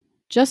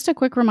Just a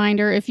quick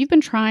reminder, if you've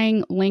been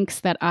trying links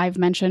that I've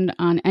mentioned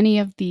on any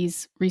of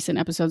these recent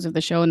episodes of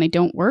the show and they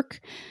don't work,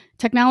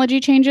 technology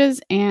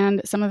changes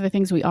and some of the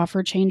things we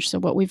offer change. So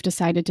what we've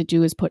decided to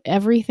do is put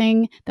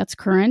everything that's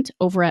current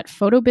over at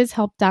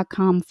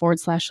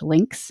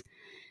photobizhelp.com/links.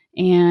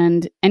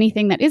 And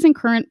anything that isn't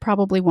current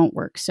probably won't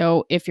work.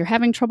 So if you're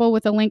having trouble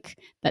with a link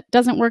that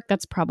doesn't work,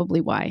 that's probably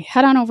why.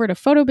 Head on over to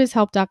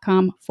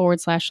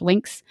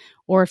photobizhelp.com/links.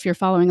 Or if you're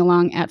following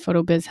along at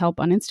photobizhelp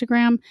on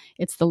Instagram,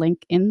 it's the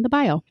link in the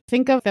bio.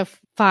 Think of the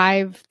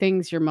 5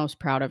 things you're most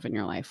proud of in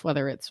your life,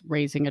 whether it's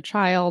raising a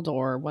child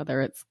or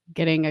whether it's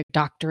getting a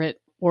doctorate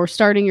or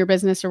starting your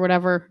business or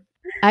whatever.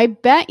 I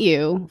bet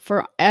you,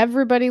 for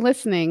everybody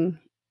listening,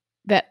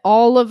 that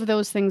all of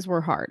those things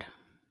were hard.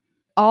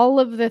 All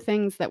of the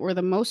things that we're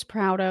the most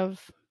proud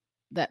of,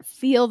 that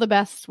feel the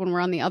best when we're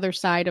on the other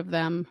side of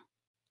them,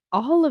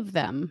 all of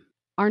them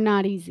are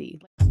not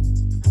easy.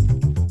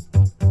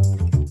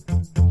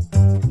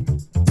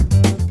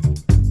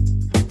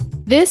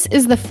 This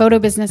is the Photo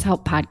Business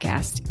Help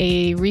Podcast,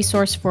 a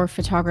resource for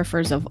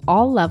photographers of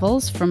all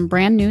levels, from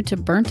brand new to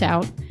burnt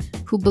out,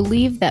 who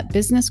believe that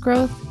business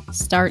growth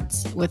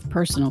starts with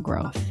personal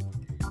growth.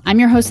 I'm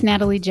your host,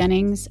 Natalie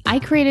Jennings. I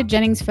created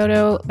Jennings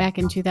Photo back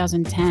in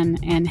 2010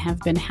 and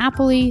have been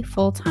happily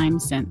full-time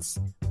since,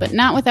 but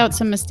not without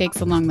some mistakes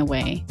along the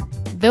way.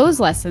 Those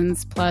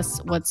lessons,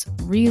 plus what's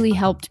really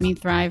helped me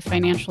thrive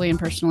financially and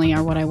personally,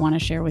 are what I want to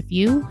share with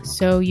you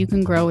so you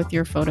can grow with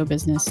your photo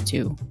business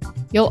too.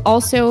 You'll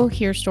also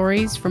hear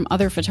stories from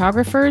other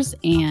photographers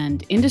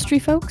and industry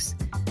folks,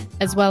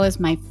 as well as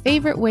my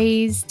favorite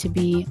ways to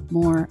be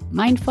more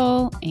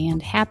mindful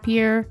and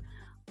happier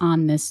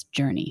on this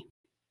journey.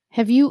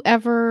 Have you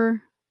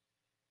ever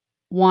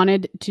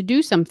wanted to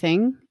do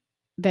something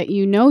that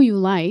you know you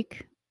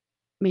like?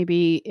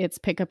 Maybe it's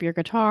pick up your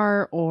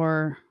guitar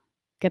or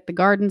get the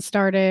garden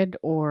started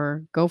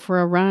or go for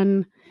a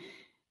run,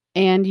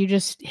 and you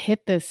just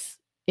hit this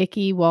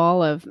icky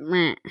wall of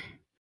meh,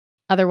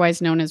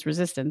 otherwise known as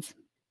resistance.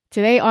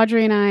 Today,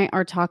 Audrey and I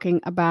are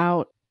talking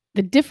about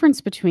the difference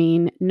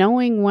between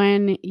knowing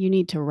when you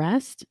need to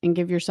rest and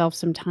give yourself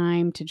some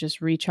time to just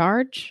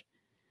recharge,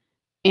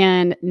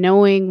 and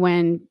knowing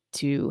when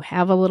to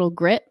have a little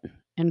grit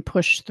and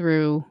push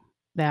through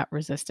that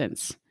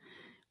resistance.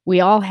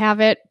 We all have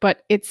it,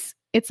 but it's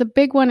a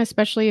big one,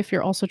 especially if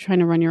you're also trying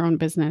to run your own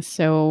business.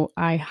 So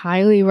I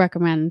highly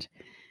recommend,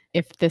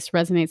 if this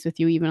resonates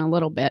with you even a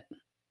little bit,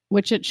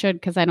 which it should,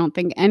 because I don't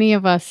think any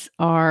of us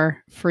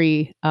are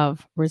free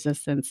of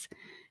resistance,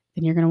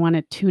 then you're going to want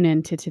to tune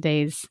into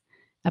today's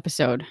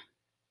episode.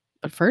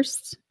 But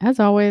first, as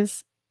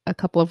always, a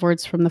couple of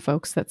words from the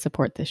folks that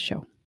support this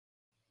show.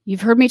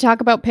 You've heard me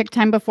talk about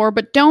PickTime before,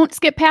 but don't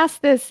skip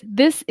past this.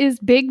 This is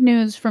big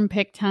news from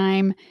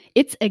PickTime.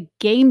 It's a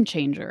game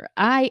changer.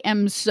 I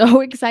am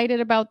so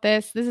excited about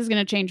this. This is going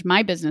to change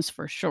my business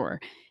for sure.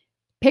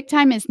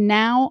 PickTime is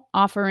now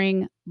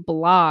offering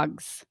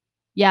blogs.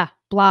 Yeah,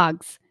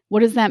 blogs.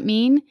 What does that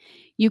mean?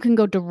 You can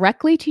go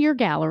directly to your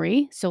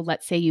gallery. So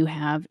let's say you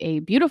have a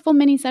beautiful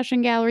mini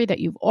session gallery that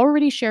you've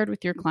already shared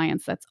with your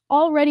clients that's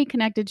already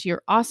connected to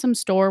your awesome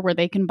store where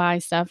they can buy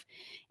stuff.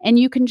 And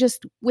you can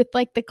just, with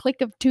like the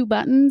click of 2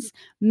 buttons,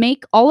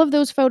 make all of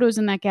those photos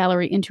in that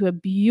gallery into a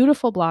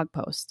beautiful blog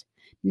post.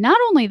 Not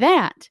only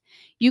that,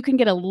 you can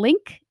get a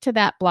link to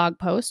that blog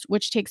post,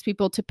 which takes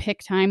people to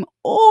PickTime,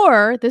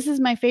 or this is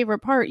my favorite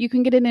part, you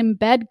can get an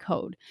embed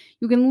code.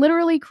 You can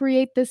literally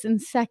create this in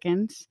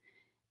seconds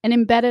and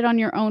embed it on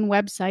your own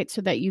website so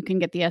that you can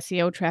get the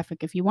SEO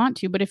traffic if you want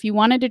to. But if you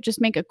wanted to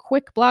just make a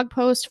quick blog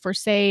post for,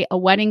 say, a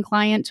wedding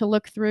client to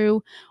look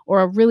through,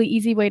 or a really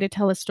easy way to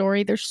tell a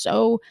story, there's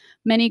so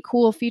many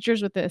cool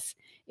features with this.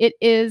 It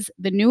is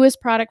the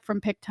newest product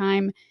from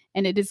PickTime,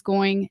 and it is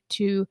going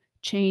to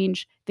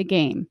change the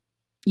game.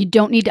 You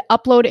don't need to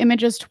upload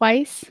images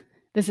twice.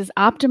 This is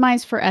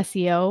optimized for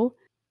SEO.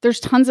 There's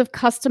tons of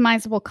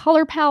customizable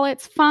color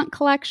palettes, font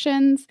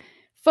collections,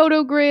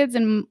 photo grids,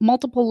 and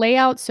multiple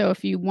layouts. So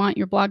if you want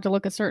your blog to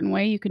look a certain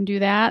way, you can do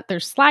that.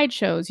 There's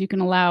slideshows. You can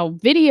allow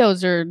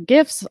videos or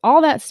GIFs,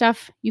 all that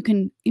stuff you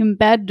can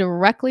embed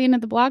directly into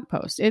the blog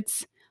post.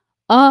 It's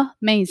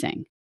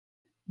amazing.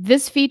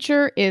 This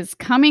feature is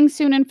coming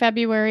soon in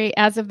February.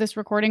 As of this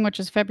recording, which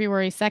is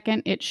February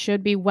 2nd, it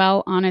should be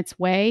well on its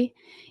way.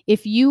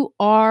 If you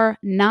are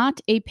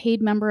not a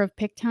paid member of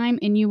PickTime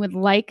and you would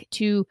like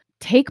to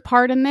take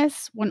part in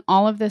this when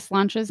all of this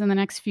launches in the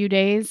next few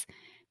days,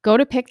 go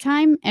to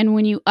PickTime, and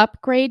when you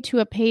upgrade to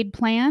a paid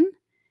plan,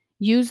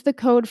 use the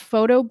code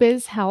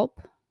PHOTOBIZHELP,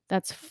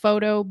 that's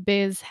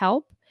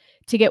PHOTOBIZHELP,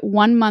 to get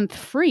 1 month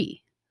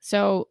free.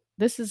 So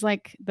this is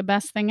like the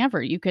best thing ever.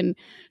 You can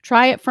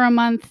try it for a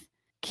month,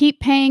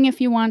 keep paying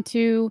if you want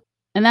to,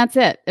 and that's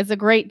it. It's a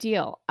great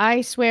deal.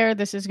 I swear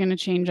this is going to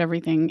change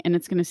everything, and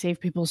it's going to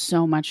save people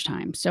so much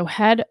time. So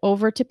head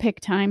over to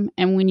PickTime,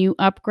 and when you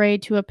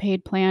upgrade to a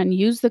paid plan,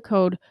 use the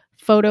code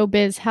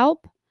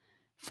PHOTOBIZHELP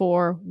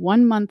for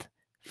 1 month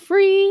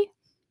free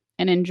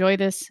and enjoy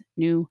this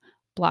new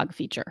blog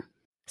feature.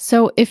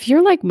 So, if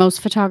you're like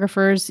most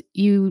photographers,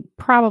 you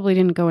probably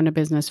didn't go into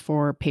business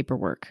for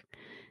paperwork.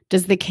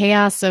 Does the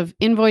chaos of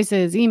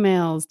invoices,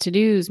 emails, to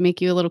dos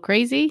make you a little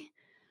crazy?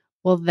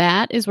 Well,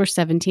 that is where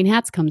 17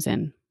 Hats comes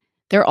in.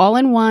 Their all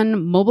in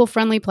one mobile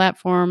friendly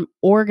platform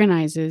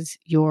organizes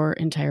your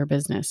entire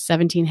business.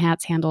 17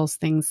 Hats handles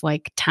things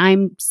like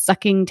time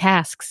sucking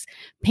tasks,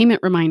 payment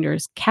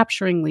reminders,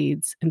 capturing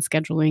leads, and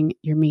scheduling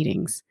your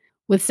meetings.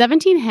 With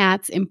 17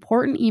 Hats,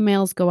 important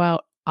emails go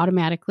out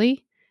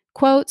automatically.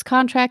 Quotes,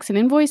 contracts, and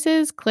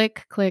invoices,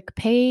 click, click,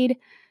 paid.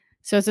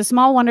 So it's a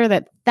small wonder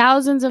that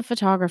thousands of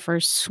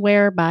photographers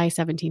swear by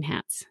 17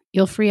 Hats.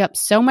 You'll free up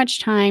so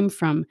much time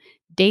from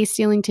day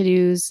stealing to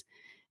dos.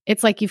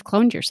 It's like you've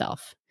cloned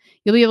yourself.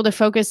 You'll be able to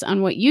focus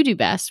on what you do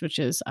best, which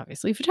is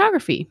obviously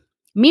photography.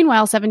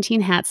 Meanwhile, 17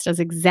 Hats does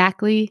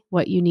exactly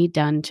what you need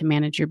done to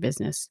manage your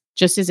business,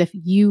 just as if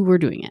you were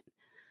doing it.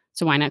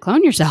 So why not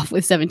clone yourself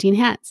with 17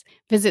 Hats?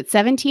 Visit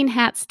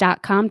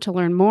 17hats.com to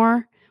learn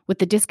more with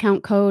the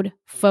discount code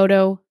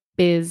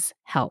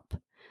PHOTOBIZHELP.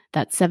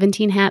 That's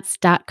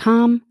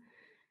 17hats.com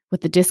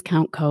with the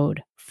discount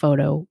code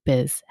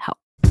PHOTOBIZHELP.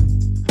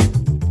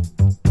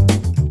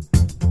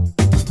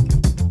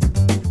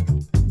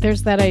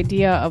 There's that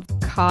idea of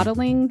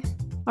coddling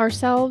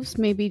ourselves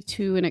maybe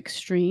to an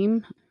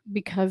extreme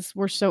because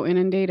we're so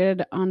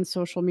inundated on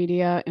social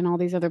media and all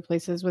these other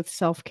places with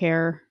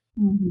self-care.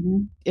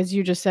 Mm-hmm. As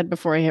you just said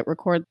before I hit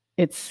record,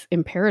 it's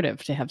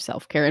imperative to have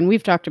self-care. And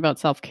we've talked about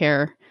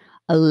self-care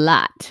a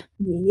lot.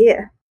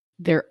 Yeah.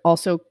 There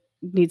also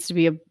needs to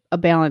be a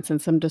balance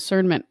and some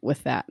discernment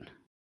with that.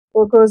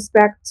 Well, it goes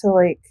back to,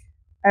 like,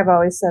 I've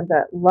always said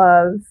that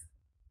love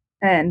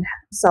and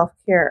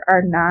self-care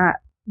are not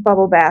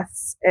bubble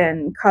baths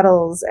and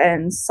cuddles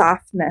and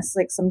softness.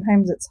 Like,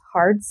 sometimes it's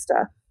hard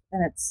stuff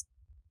and it's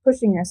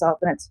pushing yourself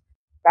and it's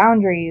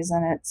boundaries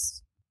and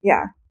it's,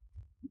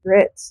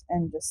 grit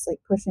and just like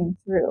pushing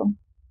through,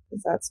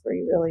 because that's where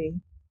you really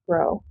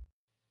grow.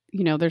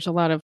 You know, there's a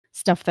lot of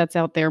stuff that's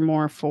out there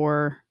more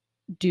for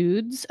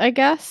dudes, I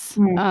guess,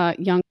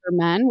 younger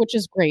men, which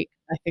is great.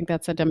 I think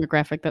that's a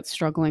demographic that's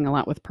struggling a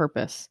lot with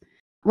purpose.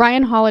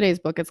 Ryan Holiday's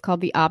book, it's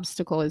called The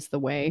Obstacle is the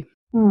Way.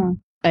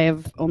 I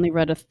have only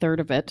read a third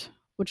of it,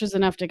 which is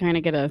enough to kind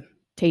of get a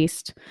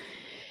taste. It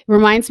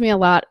reminds me a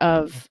lot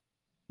of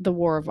The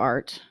War of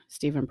Art,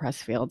 Stephen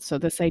Pressfield. So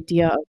this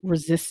idea of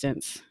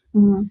resistance.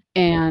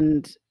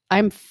 And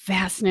I'm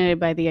fascinated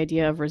by the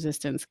idea of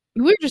resistance.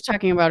 We were just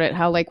talking about it,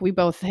 how like we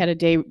both had a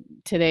day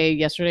today,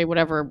 yesterday,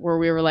 whatever, where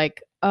we were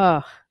like,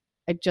 I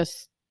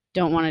just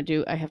don't want to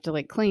do, I have to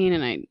like clean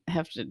and I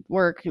have to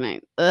work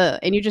and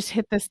and you just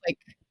hit this like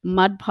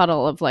mud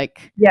puddle of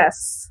like,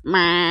 yes.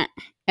 Meh,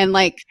 and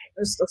like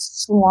just a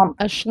slump.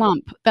 A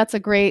schlump. It's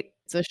a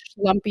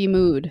schlumpy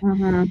mood.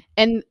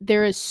 And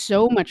there is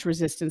so much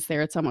resistance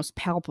there. It's almost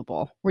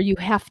palpable, where you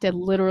have to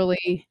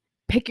literally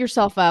pick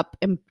yourself up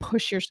and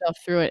push yourself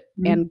through it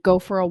and go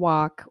for a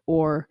walk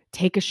or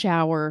take a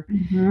shower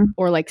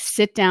or like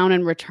sit down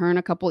and return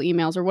a couple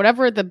emails or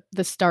whatever the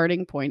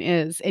starting point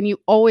is. And you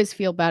always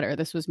feel better.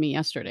 This was me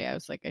yesterday. I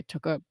was like, I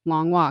took a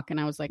long walk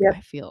and I was like,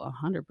 I feel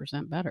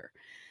 100% better.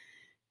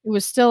 It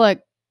was still a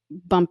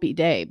bumpy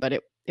day, but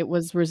it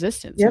was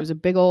resistance. It was a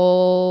big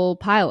old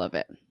pile of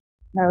it.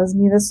 That was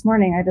me this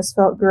morning. I just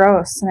felt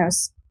gross and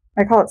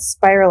I call it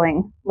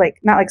spiraling, like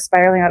not like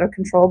spiraling out of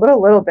control, but a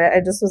little bit. I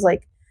just was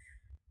like,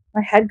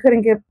 my head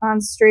couldn't get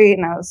on straight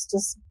and I was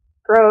just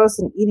gross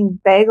and eating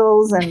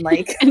bagels and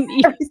like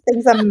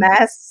everything's a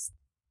mess.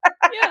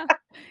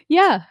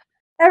 Yeah.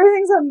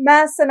 Everything's a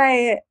mess. And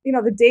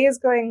the day is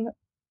going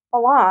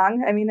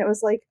along. I mean, it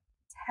was like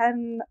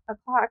 10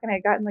 o'clock and I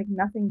had gotten like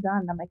nothing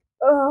done. I'm like,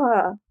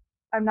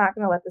 I'm not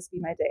going to let this be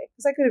my day.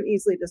 Because I could have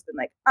easily just been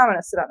like, I'm going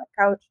to sit on the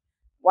couch,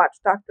 watch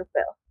Dr.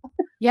 Phil.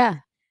 Yeah.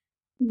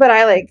 But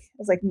I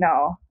was like,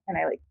 no. And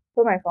I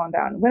put my phone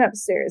down, went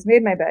upstairs,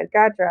 made my bed,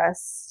 got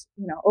dressed,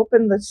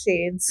 opened the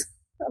shades.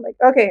 I'm like,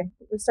 okay,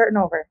 we're starting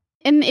over.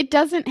 And it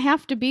doesn't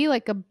have to be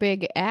like a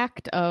big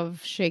act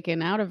of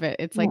shaking out of it.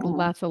 It's like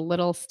lots of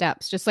little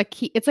steps. Just like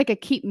it's like a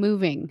keep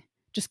moving.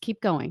 Just keep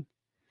going.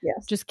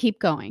 Yes. Just keep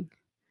going.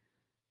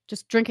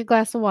 Just drink a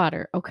glass of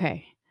water.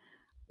 Okay.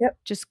 Yep.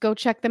 Just go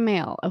check the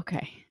mail.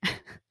 Okay.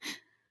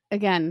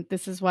 Again,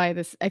 this is why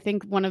I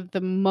think one of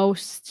the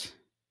most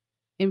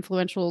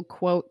influential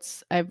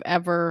quotes I've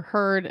ever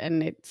heard,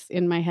 and it's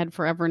in my head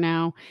forever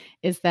now,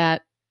 is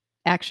that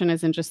action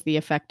isn't just the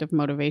effect of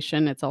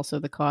motivation, it's also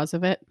the cause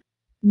of it.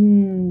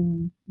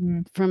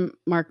 From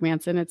Mark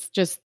Manson. It's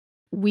just,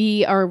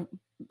 we are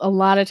a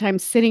lot of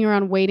times sitting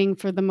around waiting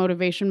for the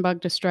motivation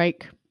bug to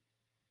strike.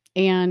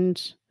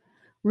 And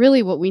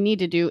really what we need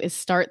to do is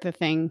start the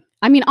thing.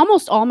 I mean,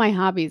 almost all my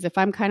hobbies, if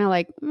I'm kind of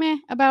like meh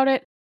about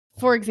it,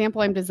 for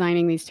example, I'm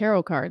designing these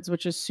tarot cards,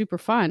 which is super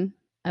fun.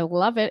 I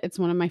love it. It's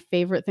one of my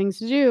favorite things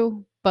to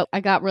do, but I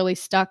got really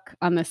stuck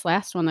on this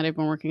last one that I've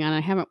been working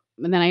on. And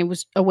then I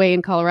was away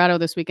in Colorado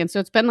this weekend. So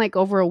it's been like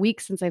over a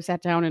week since I've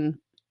sat down and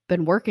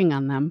been working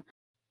on them.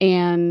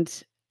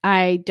 And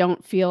I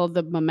don't feel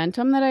the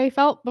momentum that I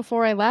felt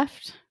before I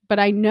left, but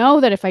I know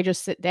that if I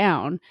just sit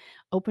down,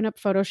 open up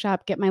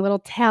Photoshop, get my little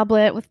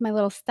tablet with my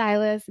little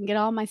stylus and get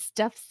all my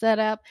stuff set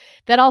up,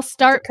 that I'll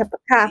start, a cup of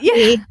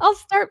coffee. I'll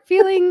start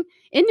feeling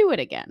into it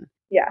again.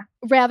 Yeah.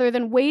 Rather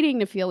than waiting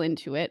to feel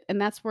into it.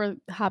 And that's where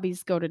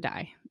hobbies go to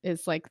die,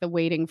 is like the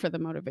waiting for the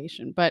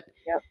motivation. But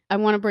Yep. I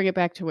want to bring it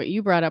back to what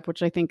you brought up,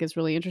 which I think is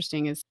really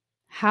interesting, is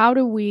how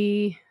do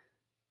we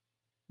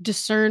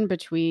discern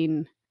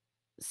between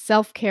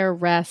self-care,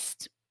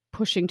 rest,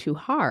 pushing too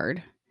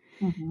hard,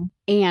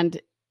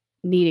 and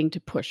needing to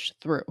push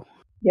through?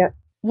 Yep.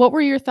 What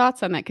were your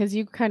thoughts on that? Because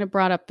you kind of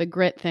brought up the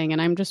grit thing,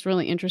 and I'm just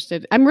really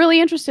interested. I'm really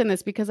interested in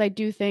this because I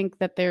do think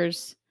that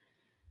there's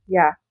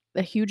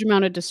a huge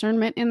amount of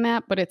discernment in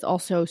that, but it's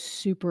also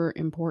super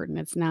important.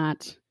 It's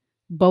not,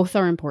 both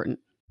are important.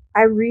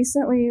 I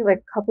recently, like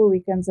a couple of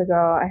weekends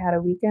ago, I had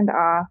a weekend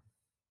off.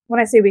 When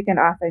I say weekend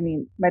off, I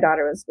mean my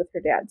daughter was with her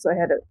dad. So I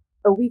had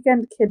a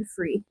weekend kid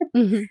free.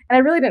 And I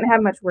really didn't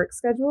have much work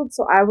scheduled.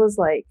 So I was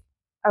like,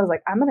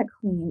 I'm going to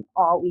clean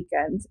all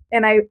weekend.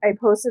 And I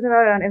posted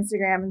about it on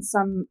Instagram, and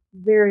some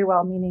very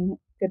well-meaning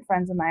good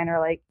friends of mine are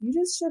like, you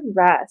just should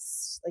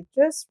rest. Like,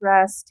 just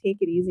rest, take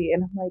it easy.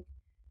 And I'm like,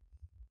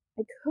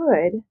 I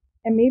could,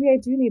 and maybe I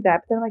do need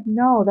that. But then I'm like,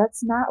 no,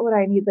 that's not what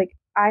I need. Like,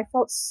 I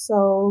felt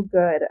so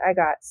good. I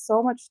got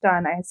so much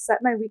done. I set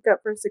my week up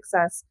for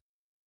success.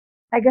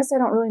 I guess I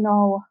don't really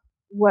know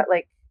what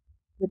like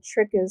the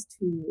trick is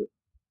to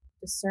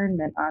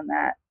discernment on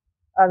that,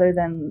 other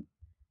than,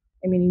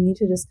 I mean, you need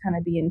to just kind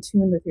of be in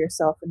tune with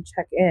yourself and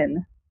check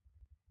in.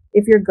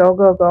 If you're go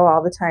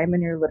all the time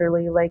and you're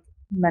literally like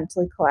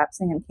mentally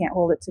collapsing and can't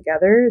hold it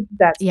together,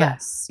 that's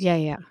rest.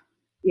 Yeah.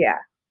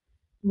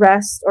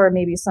 Rest, or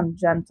maybe some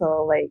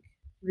gentle like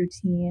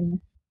routine.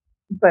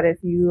 But if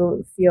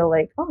you feel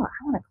like, oh,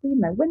 I want to clean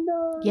my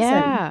windows,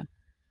 and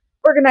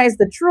organize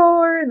the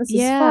drawer, and this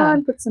is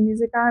fun, put some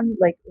music on,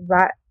 like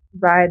ride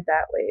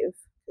that wave.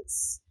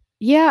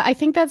 Yeah, I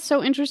think that's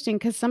so interesting,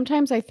 because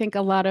sometimes I think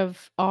a lot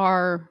of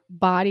our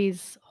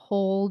bodies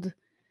hold,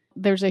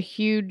 there's a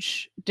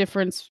huge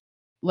difference,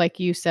 like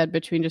you said,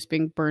 between just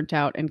being burnt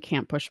out and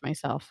can't push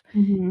myself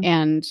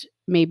and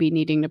maybe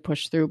needing to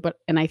push through.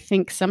 And I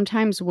think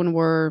sometimes when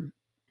we're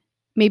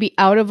maybe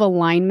out of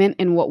alignment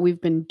in what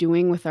we've been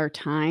doing with our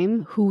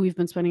time, who we've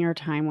been spending our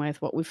time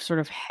with, what we've sort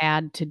of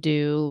had to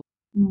do,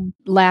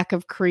 lack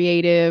of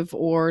creative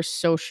or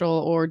social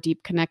or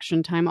deep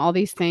connection time, all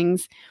these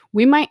things,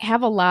 we might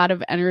have a lot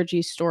of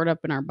energy stored up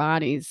in our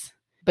bodies,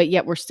 but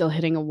yet we're still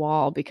hitting a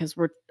wall because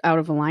we're out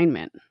of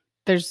alignment.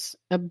 There's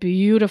a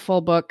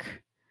beautiful book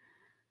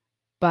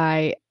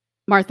by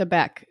Martha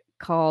Beck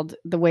called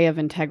The Way of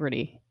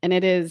Integrity, and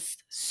it is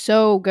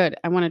so good.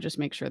 I want to just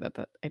make sure that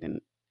I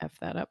didn't F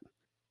that up.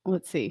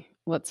 Let's see.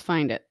 Let's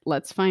find it.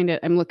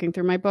 I'm looking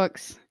through my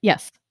books.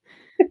 Yes.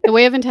 The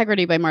Way of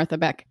Integrity by Martha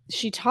Beck.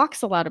 She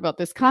talks a lot about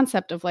this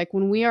concept of like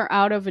when we are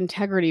out of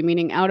integrity,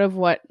 meaning out of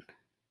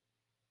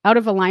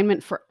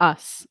alignment for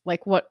us,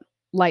 like what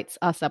lights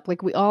us up.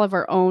 Like we all have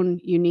our own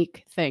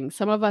unique things.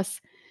 Some of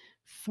us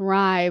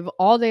thrive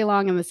all day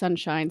long in the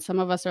sunshine. Some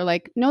of us are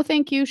like, no,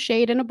 thank you,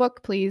 shade in a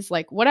book, please.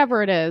 Like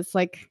whatever it is,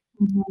 like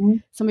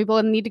some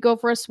people need to go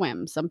for a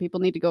swim. Some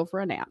people need to go for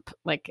a nap.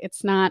 Like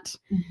it's not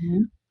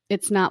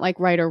like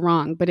right or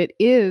wrong, but it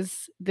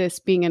is this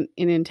being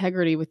in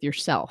integrity with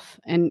yourself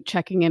and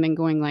checking in and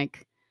going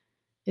like,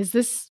 is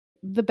this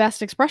the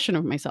best expression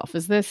of myself?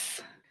 Is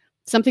this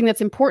something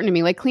that's important to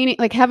me? Like cleaning,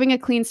 like having a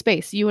clean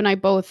space. You and I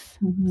both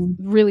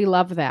really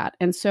love that.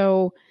 And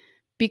so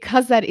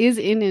because that is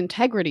in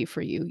integrity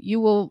for you,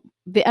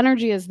 the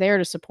energy is there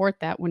to support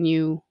that when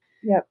you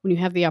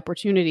have the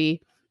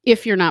opportunity,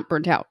 if you're not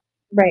burnt out.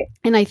 Right.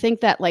 And I think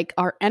that like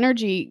our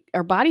energy,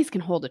 our bodies can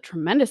hold a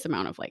tremendous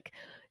amount of like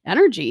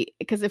energy,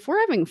 because if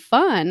we're having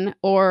fun,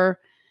 or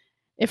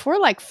if we're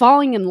like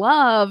falling in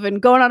love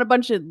and going on a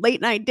bunch of late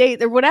night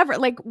dates or whatever,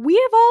 like we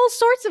have all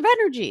sorts of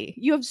energy.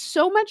 You have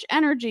so much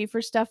energy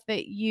for stuff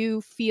that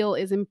you feel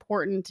is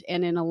important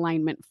and in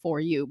alignment for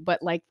you.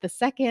 But like the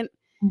second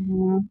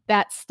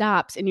that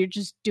stops and you're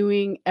just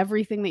doing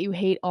everything that you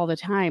hate all the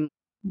time,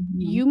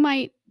 you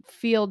might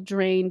feel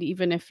drained,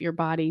 even if your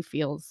body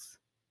feels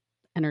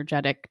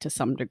energetic to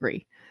some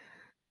degree,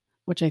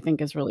 which I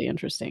think is really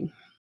interesting.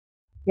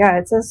 Yeah,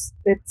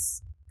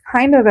 it's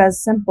kind of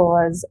as simple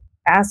as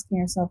asking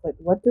yourself, like,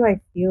 what do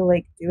I feel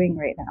like doing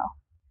right now?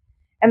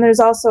 And there's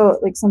also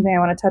like something I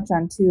want to touch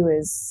on too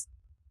is,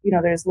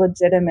 there's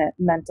legitimate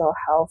mental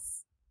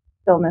health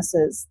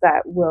illnesses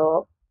that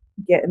will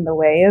get in the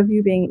way of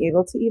you being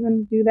able to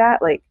even do that.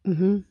 Like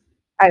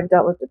I've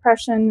dealt with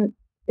depression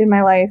in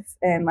my life,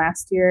 and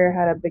last year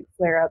had a big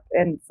flare up,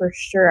 and for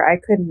sure I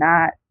could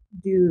not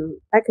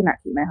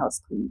keep my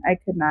house clean. I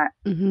could not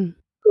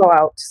go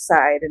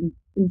outside and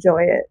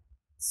enjoy it.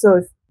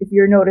 So if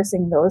you're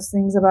noticing those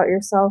things about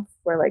yourself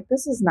where like,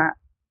 this is not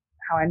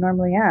how I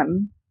normally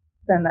am,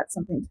 then that's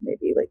something to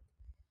maybe like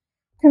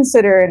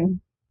consider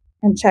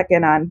and check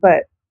in on.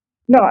 But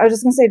no, I was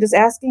just gonna say, just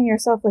asking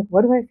yourself, like,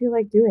 what do I feel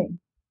like doing?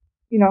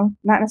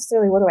 Not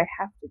necessarily what do I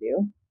have to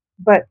do,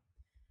 but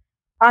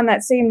on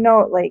that same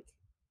note, like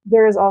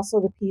there is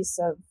also the piece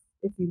of,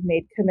 if you've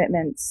made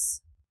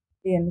commitments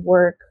in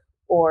work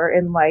or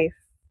in life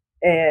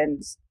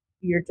and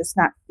you're just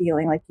not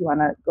feeling like you want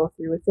to go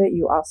through with it,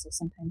 you also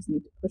sometimes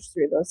need to push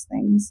through those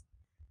things.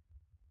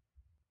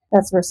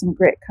 That's where some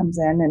grit comes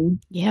in,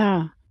 and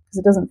yeah, because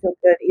it doesn't feel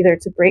good either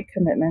to break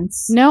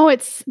commitments. No,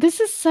 this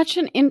is such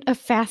a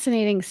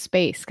fascinating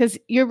space, because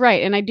you're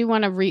right. And I do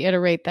want to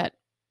reiterate that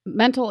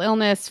mental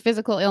illness,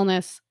 physical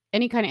illness,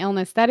 any kind of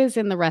illness, that is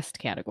in the rest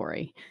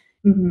category,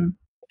 Mm-hmm.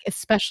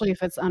 especially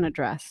if it's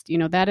unaddressed.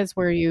 That is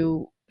where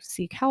you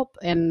seek help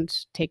and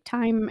take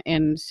time,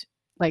 and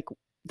like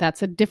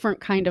that's a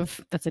different kind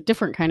of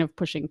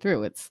pushing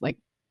through. It's like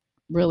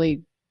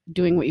really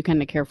doing what you can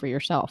to care for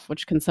yourself,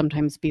 which can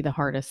sometimes be the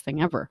hardest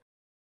thing ever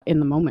in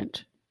the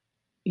moment,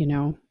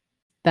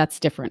 that's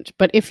different.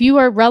 But if you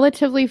are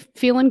relatively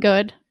feeling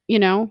good,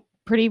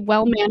 pretty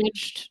well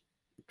managed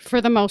for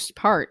the most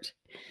part,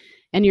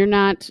 and you're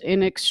not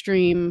in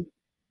extreme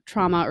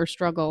trauma or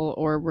struggle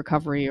or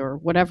recovery or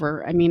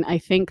whatever, I mean, I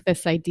think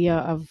this idea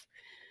of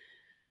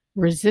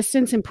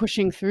resistance and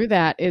pushing through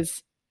that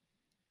is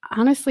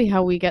honestly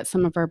how we get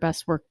some of our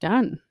best work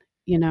done,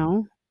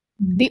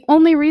 The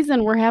only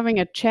reason we're having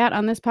a chat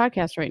on this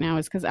podcast right now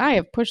is because I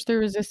have pushed through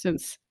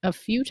resistance a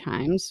few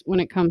times when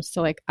it comes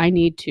to I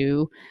need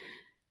to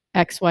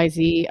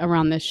XYZ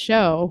around this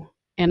show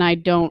and I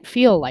don't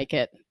feel like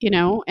it,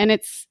 and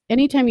it's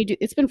anytime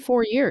it's been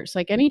 4 years.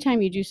 Like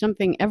anytime you do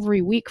something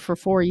every week for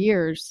 4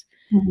 years,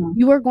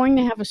 you are going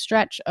to have a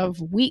stretch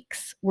of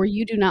weeks where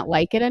you do not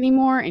like it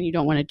anymore and you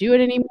don't want to do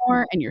it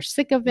anymore and you're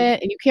sick of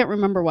it and you can't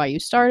remember why you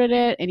started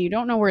it and you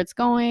don't know where it's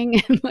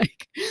going. And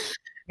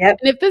Yep.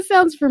 And if this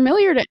sounds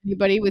familiar to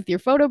anybody with your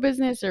photo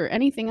business or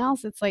anything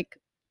else, it's like,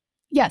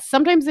 yes,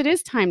 sometimes it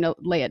is time to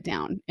lay it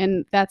down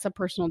and that's a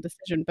personal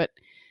decision, but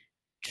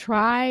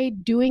try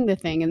doing the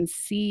thing and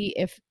see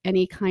if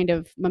any kind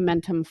of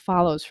momentum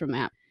follows from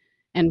that.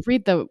 And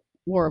read The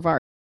War of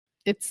Art.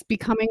 It's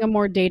becoming a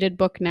more dated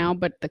book now,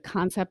 but the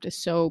concept is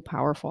so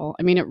powerful.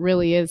 I mean, it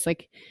really is.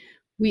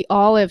 We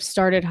all have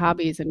started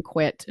hobbies and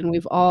quit, and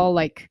we've all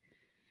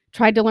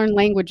tried to learn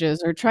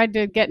languages or tried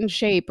to get in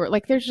shape, or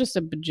there's just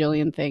a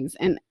bajillion things.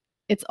 And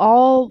it's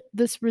all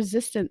this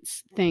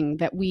resistance thing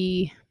that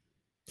we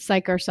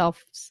psych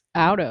ourselves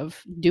out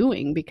of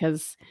doing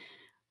because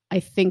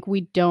I think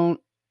we're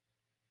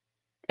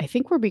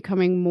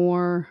becoming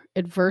more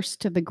adverse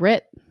to the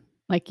grit,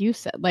 like you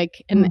said,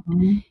 in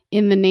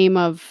the name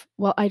of,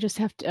 well, I just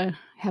have to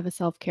have a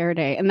self-care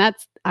day. And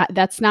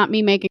that's not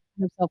me making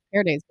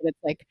self-care days, but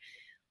it's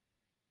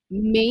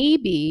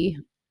maybe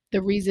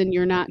the reason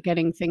you're not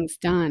getting things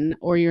done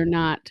or you're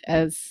not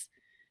as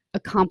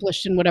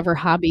accomplished in whatever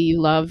hobby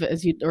you love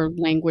or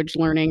language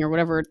learning or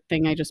whatever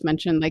thing I just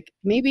mentioned,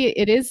 maybe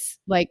it is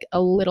a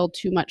little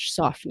too much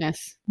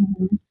softness.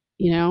 Mm-hmm.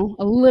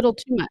 A little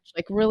too much,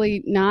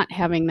 really not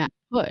having that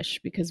push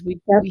because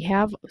we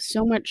have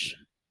so much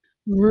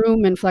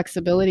room and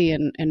flexibility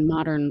in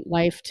modern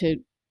life to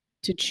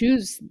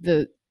choose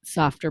the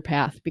softer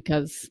path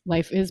because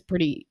life is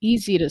pretty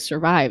easy to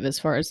survive as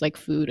far as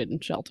food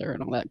and shelter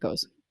and all that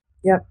goes.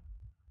 Yep.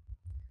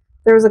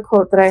 There was a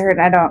quote that I heard,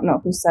 and I don't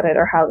know who said it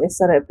or how they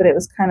said it, but it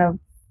was kind of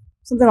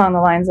something along the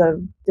lines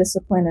of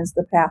discipline is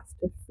the path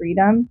to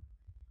freedom.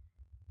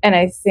 And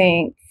I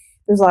think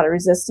there's a lot of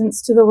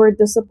resistance to the word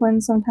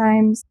discipline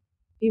sometimes.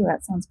 Ew,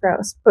 that sounds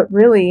gross. But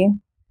really,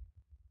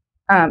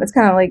 it's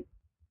kind of like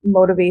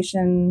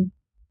motivation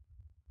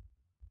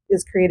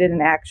is created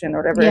in action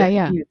or whatever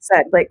you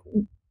said.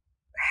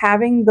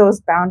 Having those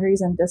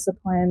boundaries and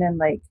discipline and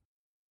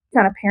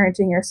kind of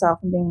parenting yourself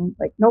and being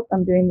nope,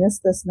 I'm doing this,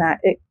 and that,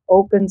 it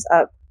opens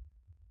up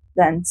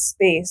then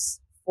space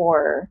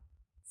for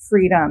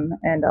freedom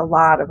and a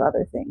lot of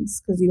other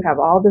things because you have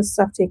all this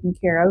stuff taken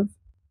care of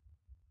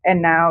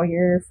and now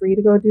you're free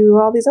to go do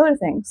all these other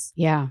things.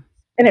 Yeah.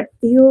 And it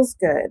feels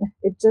good.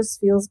 It just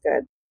feels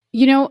good.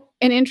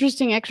 An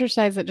interesting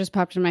exercise that just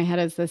popped in my head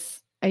is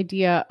this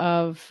idea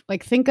of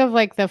think of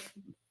the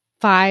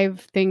 5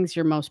 things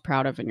you're most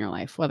proud of in your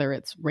life, whether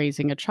it's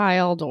raising a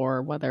child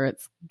or whether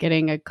it's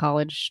getting a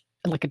college,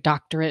 a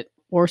doctorate,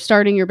 or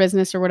starting your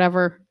business or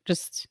whatever.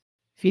 Just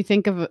if you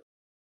think of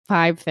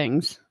 5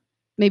 things,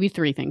 maybe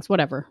 3 things,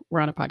 whatever. We're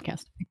on a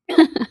podcast.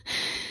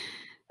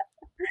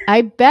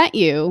 I bet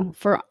you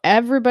for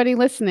everybody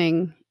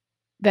listening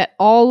that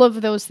all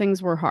of those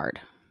things were hard.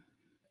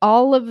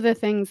 All of the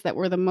things that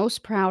we're the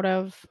most proud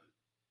of,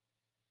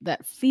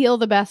 that feel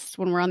the best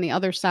when we're on the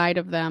other side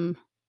of them,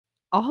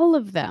 all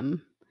of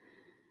them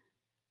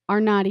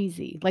are not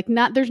easy.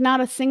 There's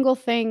not a single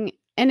thing.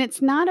 And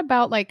it's not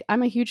about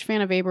I'm a huge fan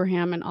of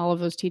Abraham and all of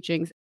those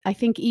teachings. I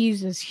think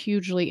ease is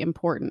hugely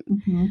important.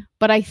 Mm-hmm.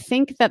 But I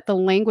think that the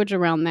language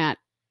around that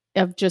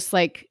of just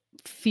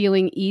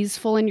feeling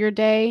easeful in your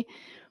day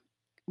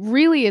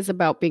really is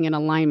about being in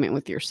alignment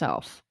with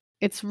yourself.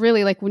 It's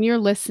really when you're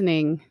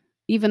listening,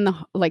 even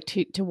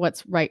to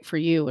what's right for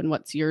you and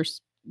what's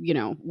yours,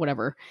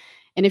 whatever.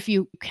 And if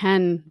you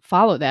can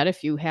follow that,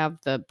 if you have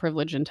the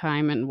privilege and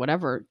time and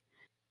whatever,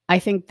 I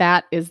think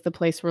that is the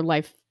place where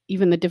life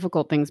even the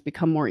difficult things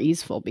become more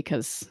easeful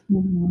because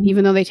Mhm.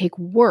 even though they take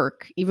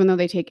work, even though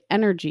they take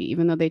energy,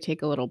 even though they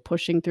take a little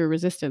pushing through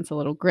resistance, a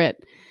little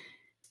grit,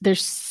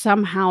 there's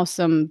somehow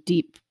some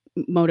deep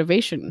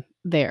motivation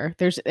there.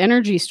 There's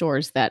energy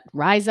stores that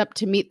rise up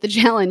to meet the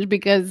challenge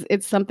because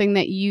it's something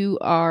that you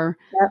are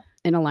Yep.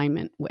 in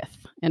alignment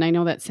with. And I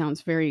know that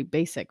sounds very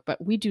basic,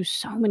 but we do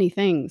so many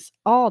things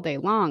all day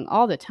long,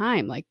 all the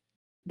time, like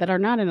that are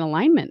not in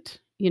alignment,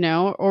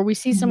 or we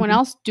see someone Mhm.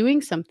 else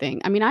doing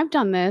something. I mean, I've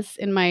done this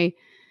in my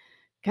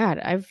God,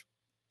 I've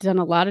done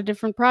a lot of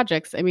different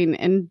projects. I mean,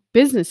 and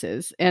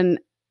businesses, and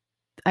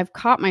I've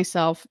caught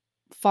myself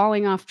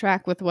falling off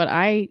track with what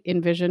I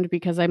envisioned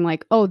because I'm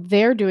like, "Oh,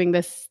 they're doing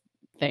this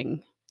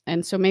thing,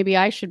 and so maybe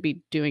I should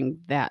be doing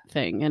that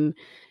thing." And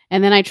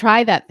then I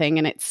try that thing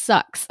and it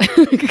sucks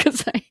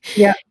because I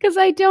Yep. because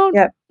I don't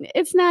Yep.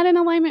 it's not in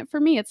alignment for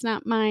me. It's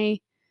not my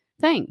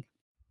thing.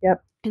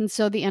 Yep. And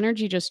so the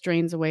energy just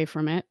drains away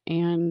from it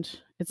and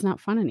it's not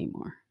fun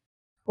anymore.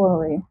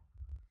 Totally.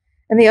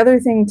 And the other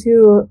thing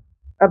too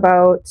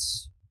about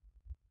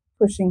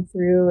pushing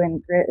through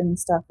and grit and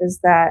stuff is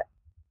that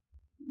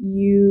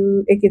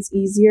it gets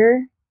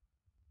easier.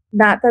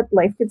 Not that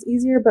life gets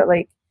easier, but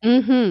like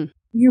Mhm.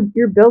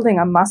 you're building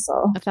a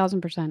muscle,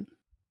 1,000%.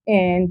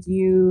 and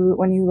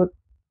when you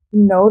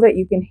know that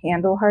you can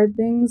handle hard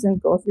things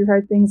and go through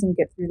hard things and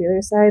get through the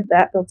other side,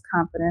 that builds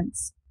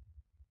confidence.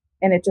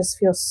 And it just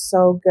feels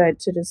so good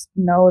to just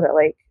know that,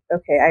 like,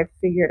 okay, I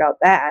figured out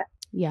that.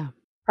 Yeah.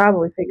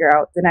 Probably figure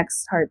out the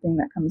next hard thing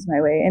that comes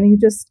my way. And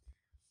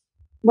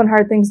when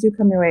hard things do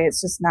come your way, it's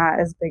just not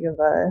as big of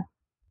it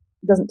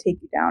doesn't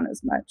take you down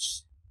as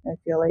much. I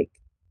feel like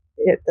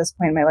at this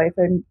point in my life,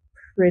 I'm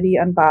pretty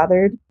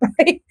unbothered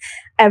by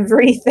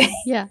everything.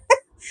 Yeah.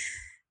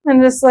 I'm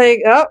just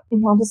like, oh,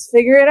 I'll just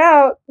figure it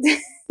out.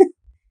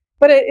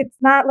 But it's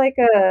not like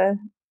a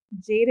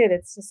jaded.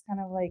 It's just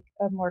kind of like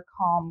a more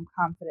calm,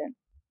 confident,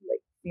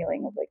 like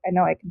feeling of like, I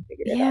know I can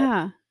figure it out.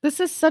 Yeah. This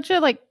is such a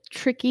like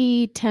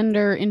tricky,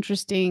 tender,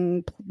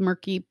 interesting,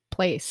 murky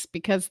place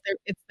because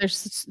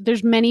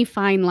there's many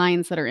fine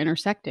lines that are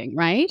intersecting,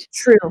 right?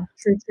 True,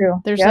 true,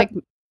 true. There's Yep. like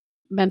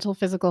mental,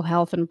 physical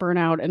health and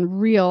burnout and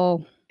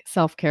real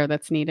self-care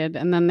that's needed.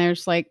 And then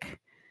there's like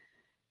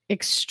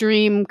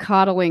extreme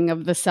coddling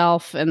of the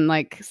self and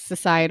like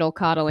societal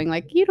coddling.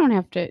 Like you don't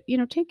have to,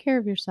 take care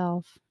of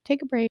yourself.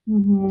 Take a break.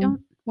 Mm-hmm.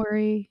 Don't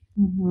worry.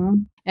 Mm-hmm.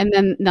 And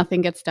then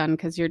nothing gets done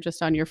because you're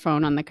just on your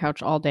phone on the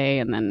couch all day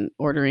and then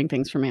ordering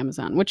things from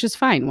Amazon, which is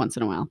fine once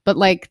in a while. But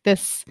like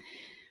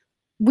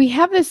we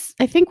have this,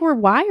 I think we're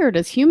wired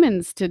as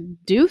humans to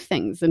do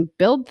things and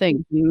build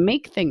things and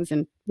make things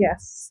and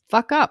Yes.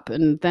 fuck up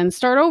and then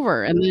start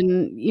over. And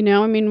then,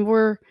 I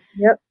mean,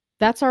 Yep.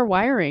 that's our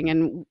wiring.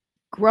 And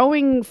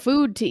growing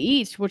food to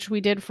eat, which we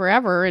did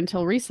forever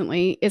until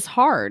recently, is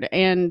hard.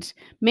 And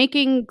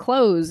making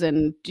clothes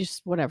and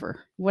just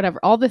whatever,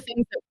 all the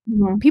things that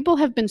Mm-hmm. people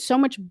have been so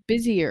much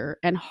busier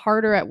and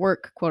harder at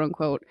work, quote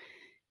unquote,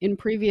 in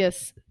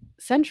previous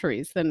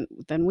centuries than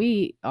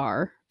we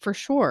are, for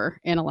sure,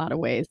 in a lot of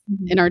ways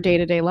in our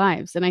day-to-day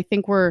lives. And I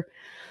think we're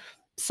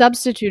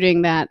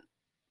substituting that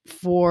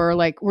for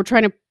like we're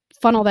trying to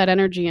funnel that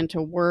energy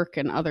into work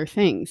and other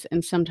things.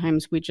 And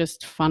sometimes we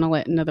just funnel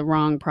it into the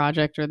wrong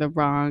project or the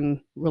wrong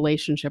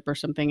relationship or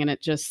something, and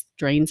it just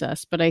drains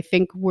us. But I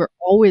think we're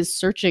always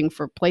searching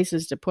for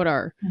places to put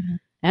our Mm-hmm.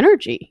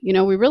 energy.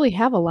 We really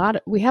have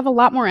we have a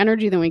lot more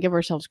energy than we give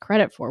ourselves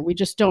credit for. We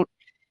just don't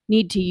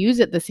need to use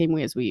it the same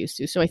way as we used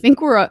to. So I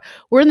think we're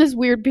in this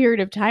weird period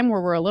of time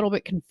where we're a little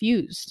bit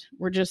confused.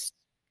 We're just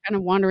kind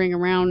of wandering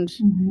around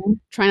Mm-hmm.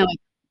 trying to like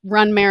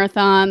run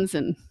marathons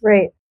and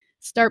Right.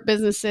 start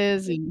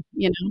businesses and,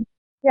 Yeah.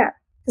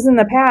 Because in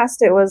the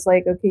past, it was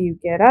like, okay, you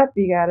get up,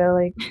 you gotta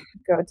like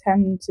go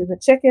tend to the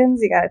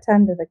chickens, you gotta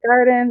tend to the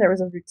garden. There was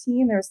a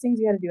routine. There was things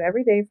you had to do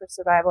every day for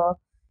survival.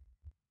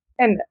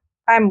 And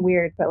I'm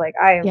weird, but like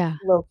I Yeah.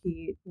 low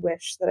key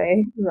wish that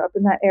I grew up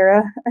in that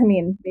era. I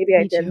mean, maybe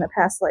I Me did in too. the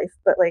past life,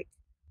 but like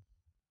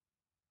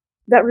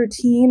that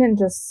routine and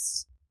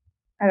just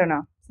I don't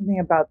know, something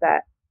about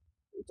that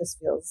just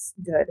feels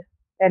good.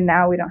 And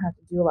now we don't have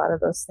to do a lot of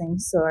those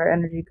things, so our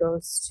energy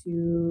goes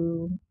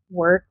to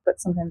work.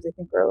 But sometimes I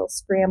think we're a little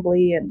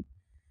scrambly and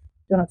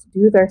don't know what to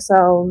do with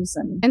ourselves.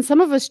 And some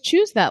of us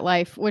choose that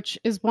life, which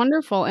is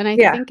wonderful. And I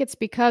Yeah. think it's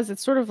because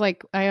it's sort of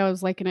like I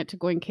always liken it to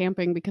going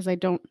camping because I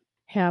don't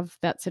have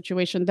that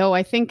situation. Though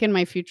I think in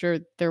my future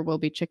there will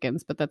be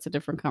chickens, but that's a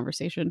different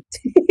conversation.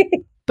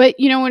 But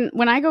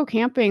when I go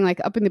camping, like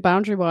up in the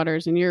Boundary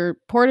Waters, and you're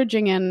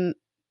portaging in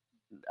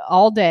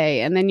all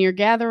day, and then you're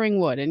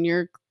gathering wood, and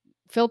you're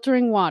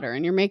filtering water,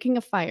 and you're making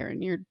a fire,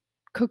 and you're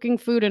cooking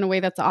food in a way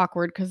that's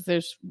awkward because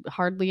there's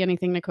hardly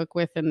anything to cook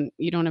with, and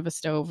you don't have a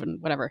stove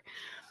and whatever.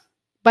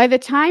 By the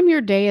time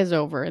your day is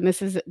over, and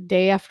this is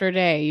day after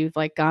day, you've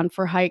like gone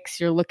for hikes,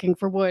 you're looking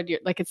for wood, you're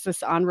like it's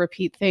this on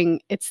repeat thing.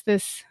 It's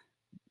this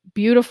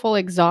beautiful,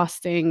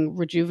 exhausting,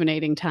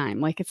 rejuvenating time.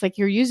 Like it's like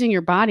you're using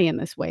your body in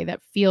this way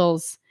that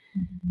feels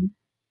Mhm.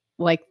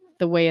 like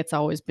the way it's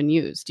always been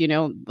used,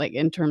 like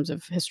in terms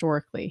of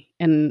historically.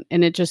 And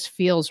it just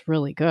feels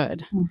really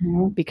good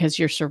because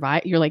you're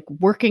like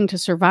working to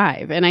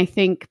survive. And I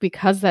think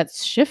because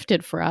that's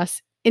shifted for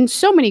us in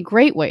so many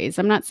great ways.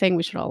 I'm not saying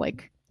we should all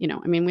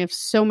we have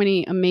so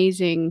many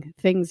amazing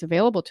things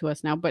available to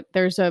us now, but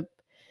there's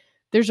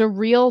a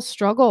real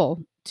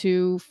struggle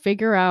to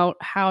figure out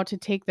how to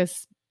take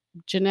this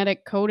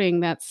genetic coding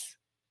that's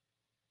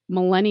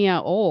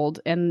millennia old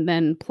and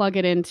then plug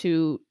it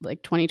into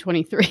like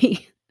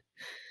 2023.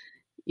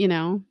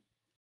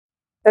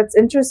 That's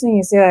interesting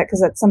you say that,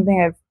 because that's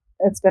something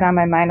it's been on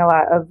my mind a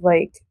lot, of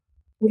like,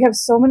 we have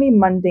so many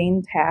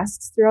mundane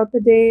tasks throughout the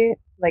day.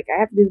 Like, I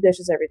have to do the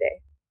dishes every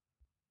day.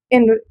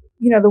 And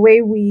the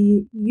way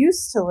we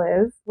used to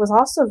live was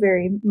also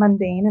very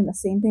mundane and the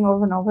same thing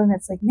over and over. And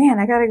it's like, man,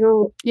 I gotta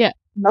go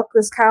milk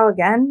this cow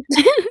again,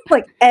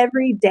 like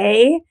every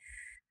day,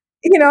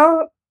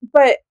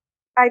 but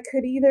I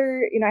could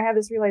either, I have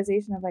this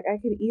realization of like, I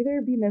could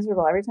either be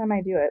miserable every time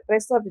I do it, but I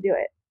still have to do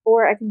it,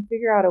 or I can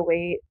figure out a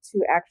way to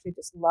actually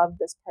just love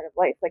this part of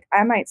life. Like,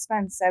 I might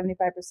spend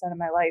 75% of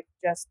my life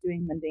just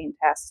doing mundane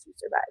tasks to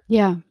survive.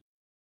 Yeah.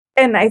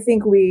 And I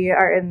think we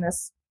are in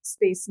this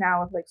space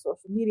now with like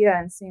social media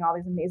and seeing all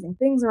these amazing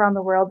things around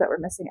the world that we're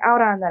missing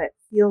out on, that it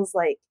feels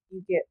like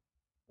you get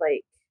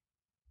like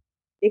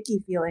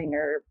icky feeling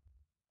or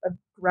a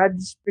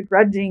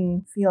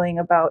begrudging feeling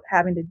about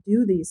having to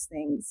do these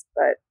things,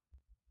 but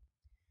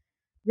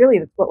really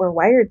that's what we're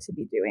wired to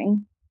be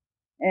doing.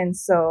 And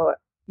so,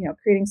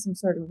 creating some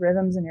sort of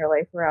rhythms in your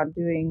life around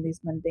doing these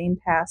mundane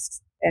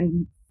tasks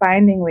and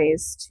finding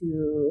ways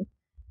to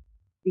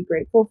be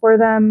grateful for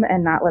them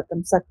and not let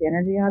them suck the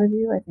energy out of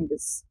you, I think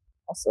is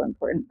also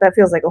important. That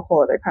feels like a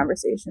whole other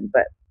conversation,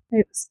 but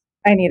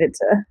I needed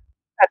to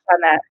touch on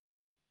that.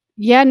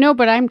 Yeah, no,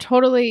 but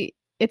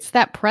it's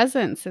that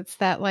presence. It's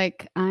that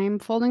like, I'm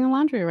folding the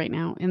laundry right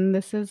now and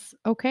this is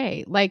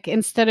okay. Like,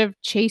 instead of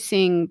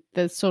chasing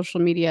the social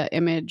media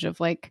image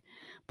of like,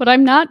 but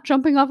I'm not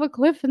jumping off a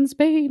cliff in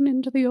Spain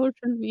into the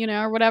ocean,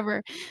 or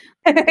whatever.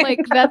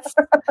 Like, that's,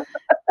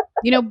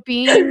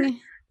 being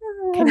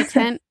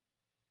content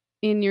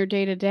in your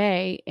day to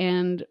day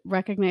and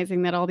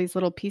recognizing that all these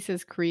little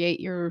pieces create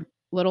your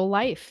little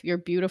life, your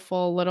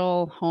beautiful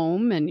little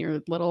home and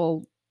your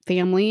little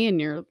family and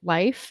your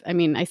life. I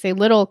mean, I say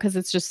little because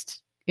it's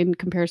just in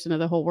comparison to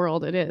the whole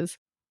world, it is,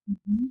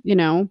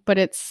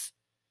 but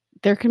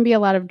there can be a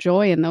lot of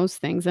joy in those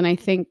things. And I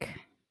think,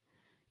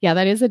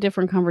 that is a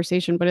different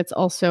conversation, but it's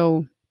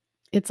also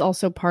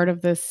part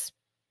of this,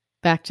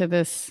 back to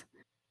this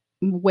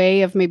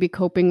way of maybe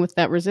coping with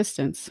that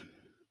resistance,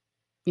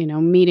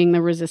 meeting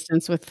the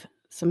resistance with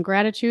some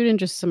gratitude and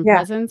just some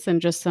presence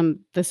and just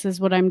this is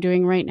what I'm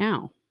doing right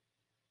now.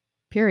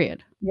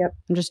 Period. Yep.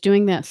 I'm just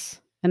doing this,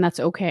 and that's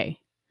okay.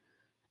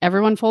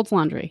 Everyone folds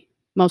laundry.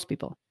 Most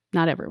people,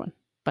 not everyone,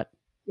 but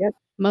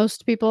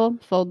most people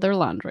fold their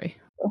laundry.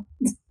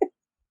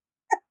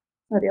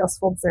 Somebody else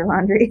folds their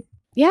laundry.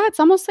 Yeah, it's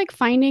almost like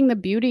finding the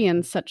beauty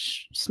in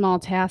such small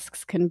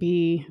tasks can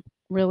be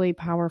really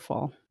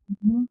powerful.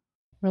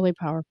 Really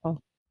powerful.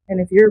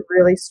 And if you're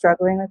really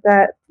struggling with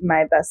that,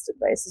 my best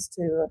advice is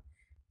to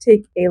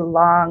take a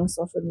long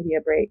social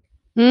media break.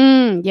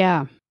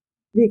 Yeah.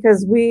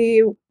 Because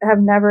we have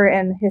never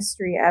in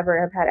history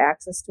ever have had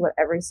access to what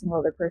every single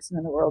other person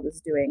in the world is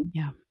doing.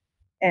 Yeah.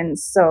 And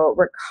so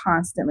we're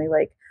constantly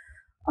like,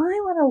 oh, I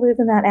want to live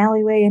in that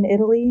alleyway in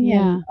Italy.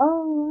 Yeah.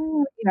 And,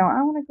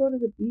 I want to go to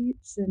the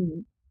beach.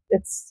 And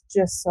it's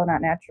just so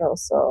not natural.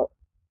 So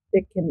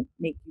it can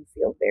make you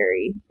feel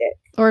very ick.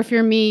 Or if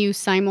you're me, you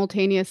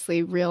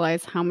simultaneously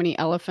realize how many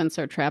elephants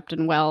are trapped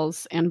in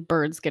wells and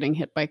birds getting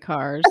hit by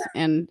cars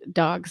and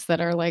dogs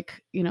that are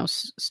like,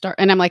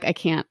 and I'm like, I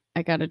can't,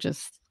 I gotta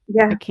just,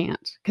 I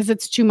can't, because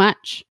it's too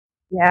much.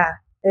 Yeah,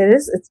 it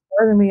is. It's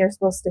more than we are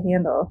supposed to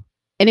handle.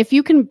 And if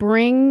you can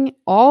bring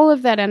all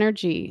of that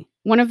energy,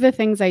 one of the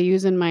things I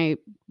use in my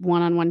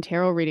one-on-one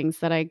tarot readings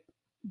that I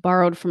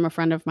borrowed from a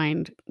friend of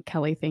mine,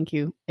 Kelly, thank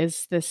you,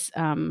 is this,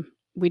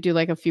 we do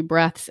like a few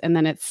breaths and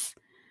then it's,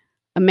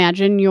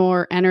 imagine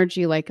your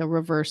energy like a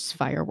reverse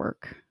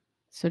firework.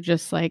 So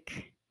just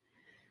like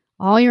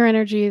all your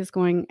energy is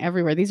going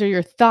everywhere. These are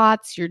your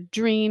thoughts, your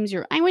dreams,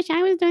 I wish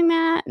I was doing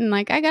that. And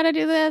like, I got to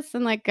do this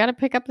and like, got to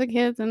pick up the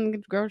kids and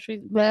get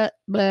groceries, blah,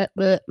 blah,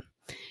 blah.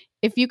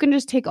 If you can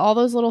just take all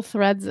those little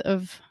threads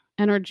of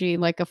energy,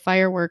 like a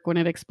firework when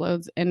it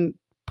explodes, and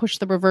push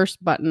the reverse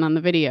button on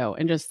the video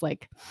and just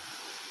like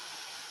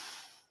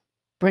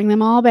bring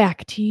them all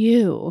back to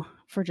you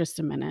for just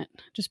a minute,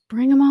 just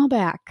bring them all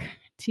back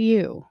to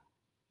you.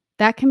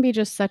 That can be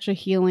just such a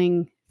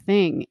healing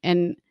thing.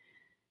 And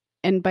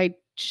by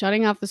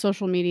shutting off the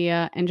social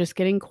media and just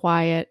getting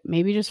quiet,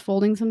 maybe just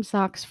folding some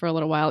socks for a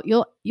little while,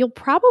 you'll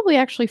probably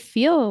actually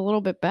feel a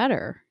little bit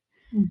better.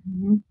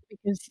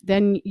 Because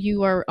then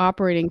you are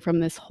operating from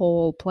this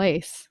whole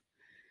place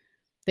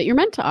that you're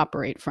meant to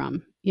operate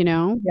from,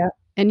 Yeah.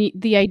 And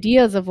the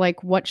ideas of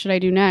like, what should I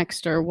do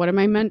next? Or what am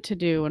I meant to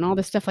do? And all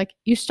this stuff, like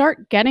you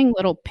start getting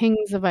little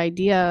pings of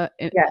ideas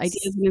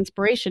and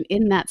inspiration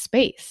in that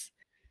space.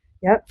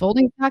 Yep.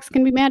 Folding socks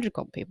can be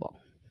magical, people.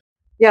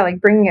 Yeah,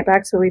 like bringing it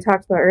back to what we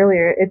talked about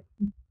earlier, if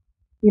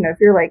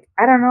you're like,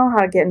 I don't know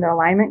how to get into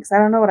alignment because I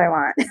don't know what I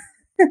want.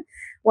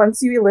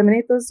 Once you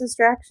eliminate those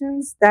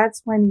distractions,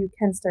 that's when you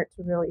can start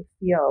to really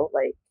feel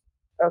like,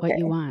 okay, what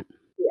you want.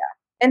 Yeah.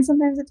 And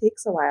sometimes it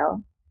takes a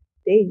while,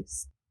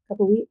 days, a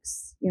couple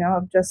weeks,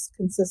 of just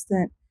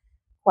consistent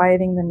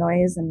quieting the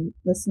noise and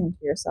listening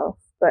to yourself.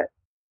 But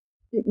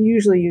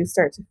usually you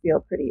start to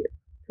feel pretty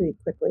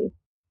quickly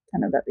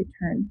kind of that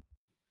return.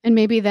 And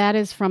maybe that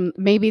is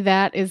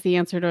the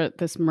answer to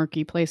this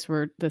murky place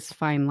where this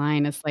fine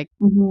line is like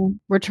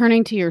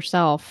returning to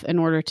yourself in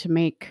order to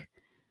make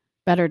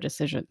better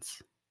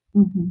decisions.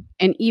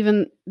 And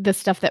even the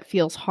stuff that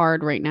feels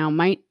hard right now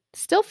might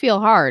still feel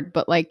hard,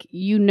 but like,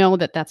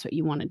 that's what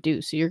you want to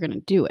do. So you're going to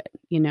do it,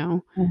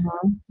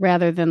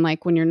 rather than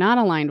like when you're not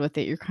aligned with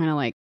it, you're kind of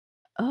like,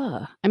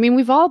 ugh. I mean,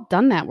 we've all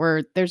done that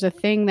where there's a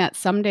thing that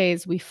some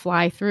days we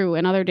fly through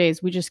and other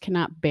days we just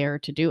cannot bear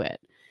to do it.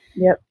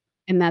 Yep.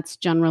 And that's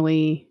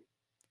generally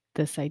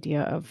this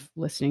idea of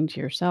listening to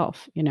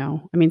yourself,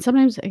 I mean,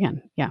 sometimes,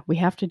 again, we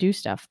have to do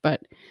stuff,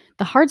 but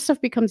the hard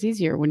stuff becomes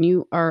easier when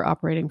you are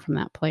operating from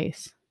that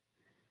place.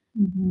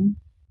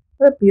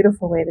 What a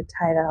beautiful way to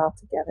tie that all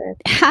together.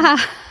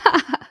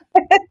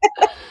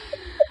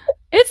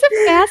 It's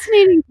a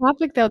fascinating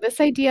topic, though, this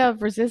idea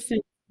of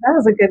resistance. That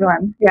was a good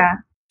one. Yeah.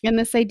 And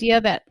this idea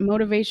that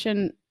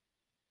motivation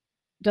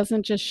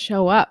doesn't just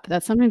show up,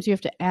 that sometimes you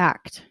have to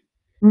act.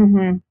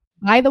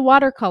 Buy the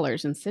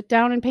watercolors and sit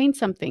down and paint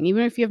something.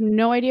 Even if you have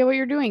no idea what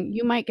you're doing,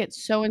 you might get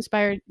so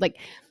inspired. Like,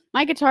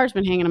 my guitar's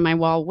been hanging on my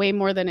wall way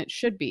more than it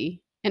should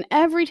be. And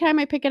every time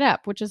I pick it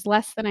up, which is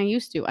less than I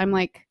used to, I'm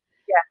like,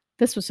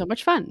 this was so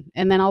much fun.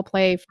 And then I'll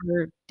play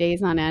for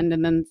days on end.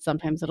 And then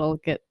sometimes it'll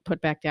get put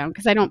back down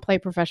because I don't play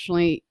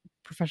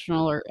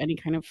professional or any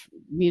kind of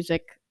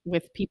music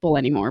with people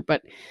anymore.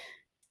 But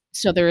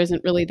so there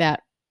isn't really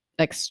that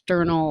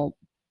external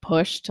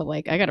push to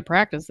like, I got to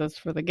practice this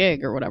for the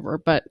gig or whatever.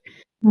 But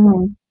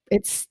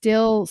it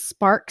still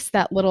sparks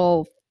that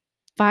little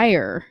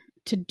fire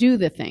to do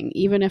the thing,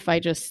 even if I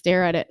just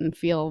stare at it and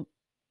feel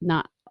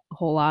not a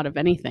whole lot of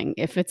anything.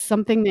 If it's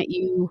something that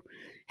you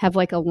have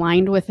like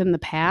aligned with in the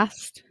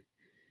past,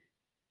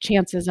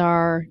 chances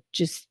are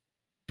just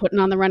putting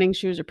on the running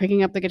shoes or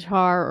picking up the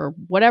guitar or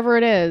whatever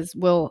it is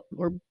or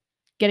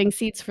getting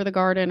seats for the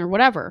garden or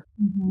whatever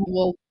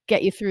will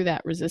get you through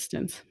that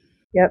resistance.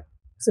 Yep.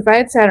 So if I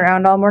had sat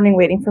around all morning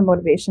waiting for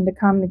motivation to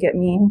come to get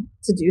me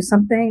to do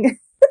something,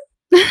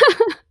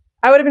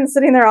 I would have been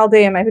sitting there all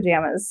day in my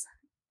pajamas.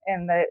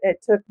 And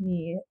it took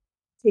me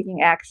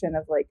taking action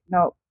of like,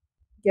 no,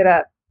 get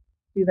up,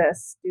 do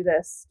this, do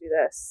this, do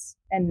this.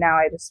 And now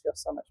I just feel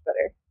so much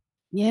better.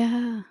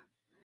 Yeah.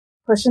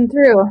 Pushing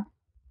through.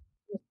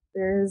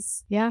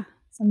 There's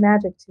some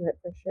magic to it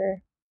for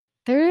sure.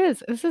 There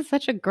is. This is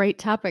such a great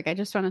topic. I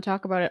just want to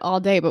talk about it all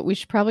day, but we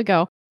should probably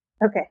go.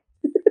 Okay.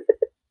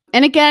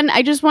 And again,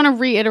 I just want to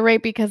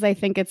reiterate because I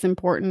think it's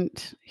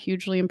important,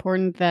 hugely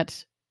important,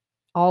 that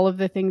all of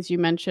the things you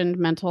mentioned,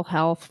 mental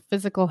health,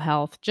 physical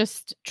health,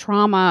 just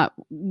trauma,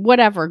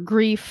 whatever,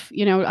 grief,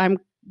 I'm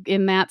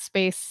in that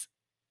space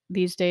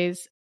these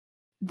days.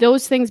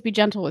 Those things, be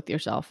gentle with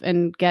yourself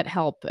and get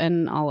help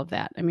and all of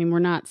that. I mean, we're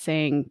not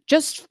saying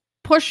just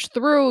push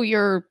through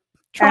your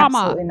trauma.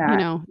 Absolutely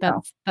not.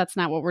 That's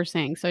not what we're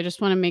saying. So I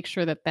just want to make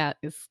sure that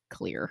is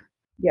clear.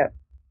 Yep.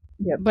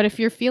 But if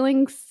you're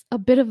feeling a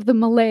bit of the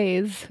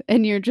malaise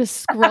and you're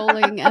just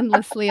scrolling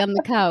endlessly on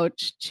the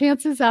couch,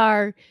 chances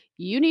are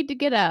you need to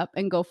get up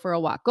and go for a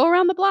walk. Go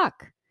around the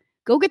block.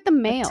 Go get the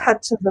mail. A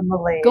touch of the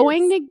malaise.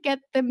 Going to get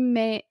the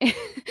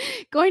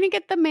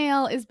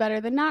mail is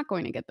better than not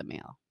going to get the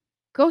mail.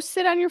 Go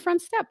sit on your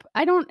front step.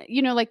 I don't,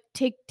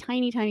 take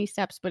tiny, tiny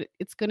steps, but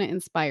it's going to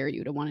inspire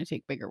you to want to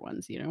take bigger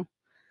ones, It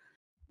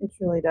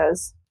truly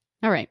does.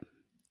 All right.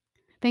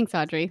 Thanks,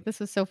 Audrey.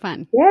 This was so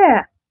fun.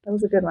 Yeah, that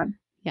was a good one.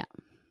 Yeah,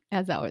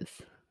 as always.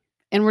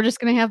 And we're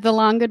just going to have the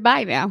long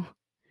goodbye now.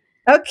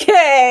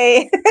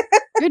 Okay.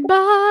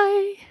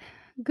 Goodbye.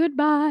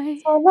 Goodbye.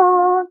 So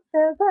long.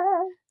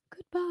 Farewell.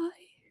 Goodbye.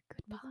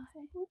 Goodbye.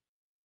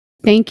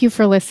 Thank you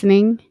for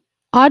listening.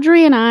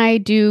 Audrey and I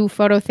do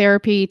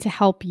phototherapy to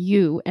help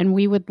you, and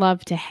we would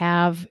love to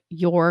have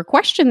your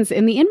questions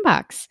in the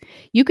inbox.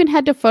 You can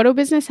head to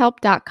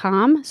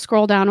photobusinesshelp.com,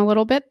 scroll down a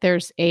little bit.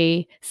 There's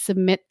a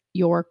submit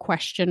your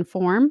question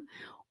form,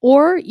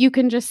 or you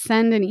can just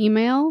send an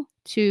email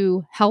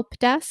to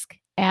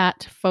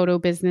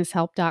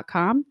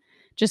helpdesk@photobusinesshelp.com.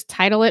 Just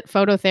title it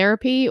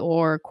phototherapy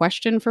or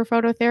question for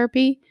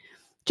phototherapy.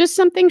 Just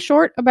something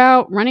short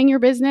about running your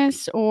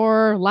business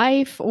or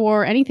life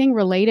or anything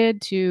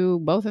related to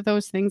both of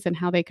those things and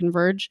how they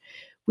converge.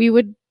 We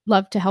would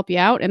love to help you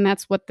out. And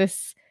that's what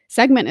this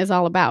segment is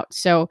all about.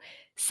 So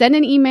send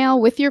an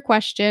email with your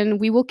question.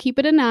 We will keep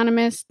it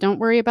anonymous. Don't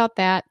worry about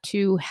that,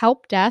 to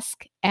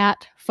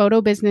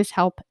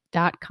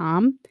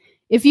helpdesk@photobusinesshelp.com.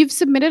 If you've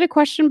submitted a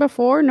question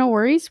before, no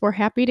worries. We're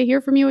happy to hear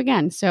from you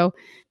again. So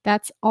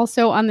that's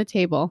also on the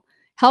table.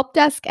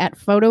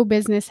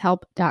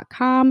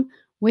 Helpdesk@photobusinesshelp.com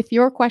with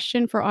your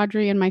question for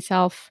Audrey and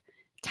myself.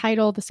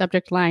 title, the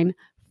subject line,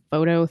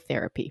 photo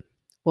therapy.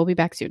 We'll be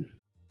back soon.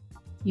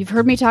 You've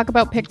heard me talk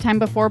about PickTime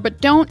before, but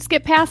don't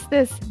skip past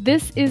this.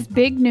 This is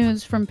big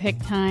news from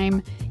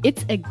PickTime.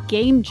 It's a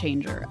game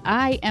changer.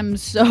 I am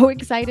so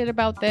excited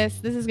about this.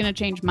 This is going to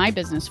change my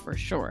business for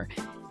sure.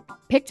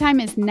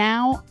 PickTime is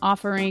now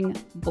offering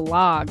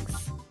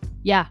blogs.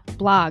 Yeah,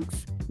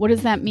 blogs. What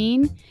does that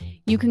mean?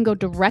 You can go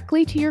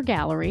directly to your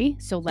gallery.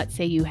 So let's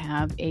say you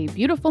have a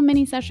beautiful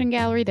mini session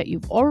gallery that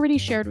you've already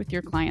shared with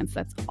your clients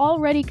that's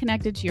already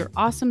connected to your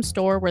awesome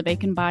store where they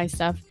can buy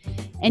stuff.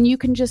 And you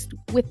can just,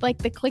 with like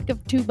the click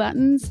of 2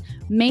 buttons,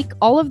 make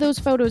all of those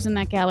photos in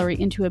that gallery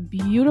into a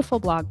beautiful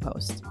blog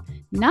post.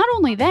 Not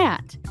only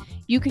that,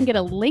 you can get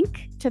a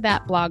link to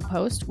that blog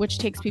post, which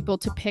takes people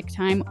to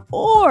PickTime,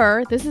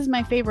 or this is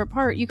my favorite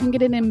part, you can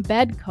get an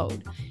embed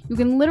code. You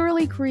can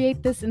literally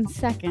create this in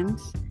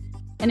seconds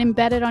and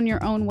embed it on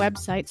your own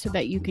website so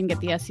that you can get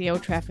the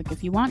SEO traffic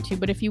if you want to.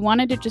 But if you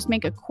wanted to just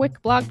make a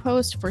quick blog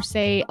post for,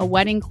 say, a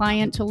wedding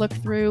client to look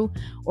through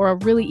or a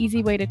really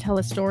easy way to tell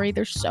a story,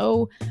 there's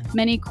so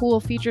many cool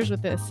features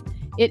with this.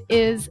 It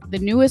is the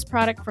newest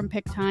product from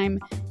PickTime,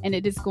 and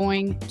it is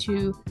going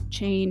to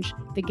change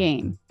the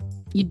game.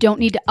 You don't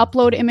need to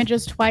upload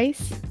images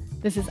twice.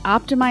 This is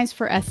optimized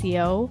for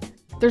SEO.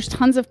 There's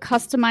tons of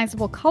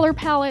customizable color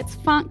palettes,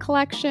 font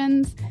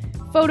collections,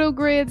 photo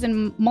grids,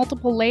 and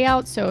multiple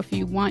layouts. So if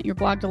you want your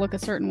blog to look a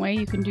certain way,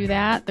 you can do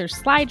that. There's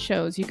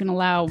slideshows. You can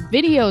allow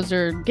videos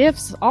or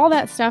GIFs, all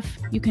that stuff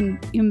you can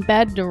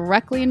embed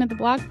directly into the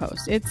blog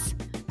post. It's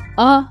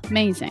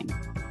amazing.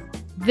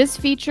 This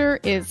feature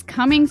is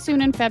coming soon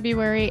in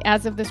February.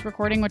 As of this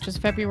recording, which is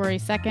February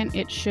 2nd,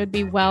 it should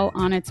be well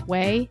on its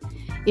way.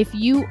 If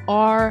you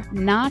are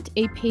not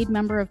a paid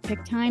member of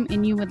PickTime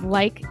and you would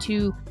like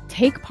to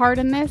take part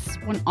in this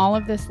when all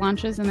of this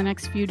launches in the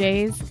next few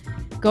days,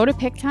 go to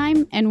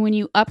PickTime, and when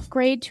you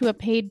upgrade to a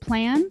paid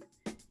plan,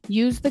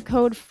 use the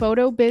code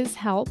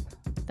PHOTOBIZHELP,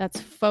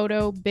 that's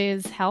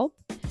PHOTOBIZHELP,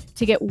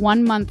 to get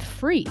 1 month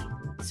free.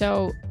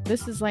 So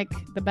this is like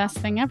the best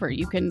thing ever.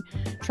 You can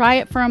try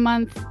it for a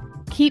month,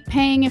 keep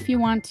paying if you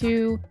want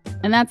to,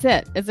 and that's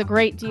it. It's a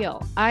great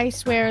deal. I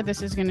swear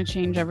this is going to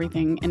change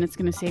everything, and it's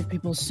going to save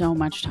people so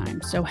much time.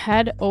 So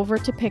head over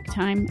to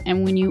PickTime,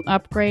 and when you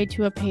upgrade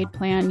to a paid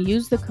plan,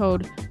 use the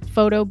code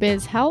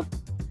PHOTOBIZHELP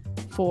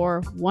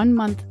for 1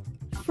 month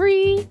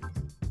free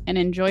and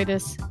enjoy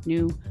this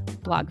new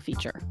blog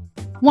feature.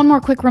 One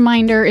more quick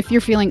reminder, if you're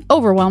feeling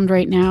overwhelmed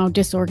right now,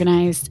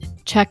 disorganized,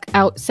 check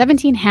out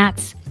 17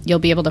 Hats. You'll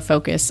be able to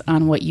focus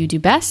on what you do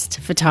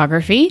best,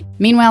 photography.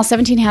 Meanwhile,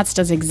 17 Hats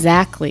does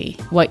exactly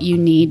what you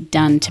need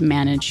done to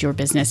manage your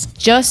business,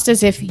 just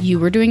as if you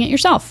were doing it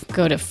yourself.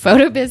 Go to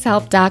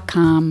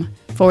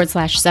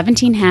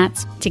photobizhelp.com/17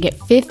 hats to get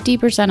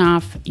 50%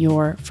 off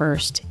your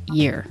first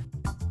year.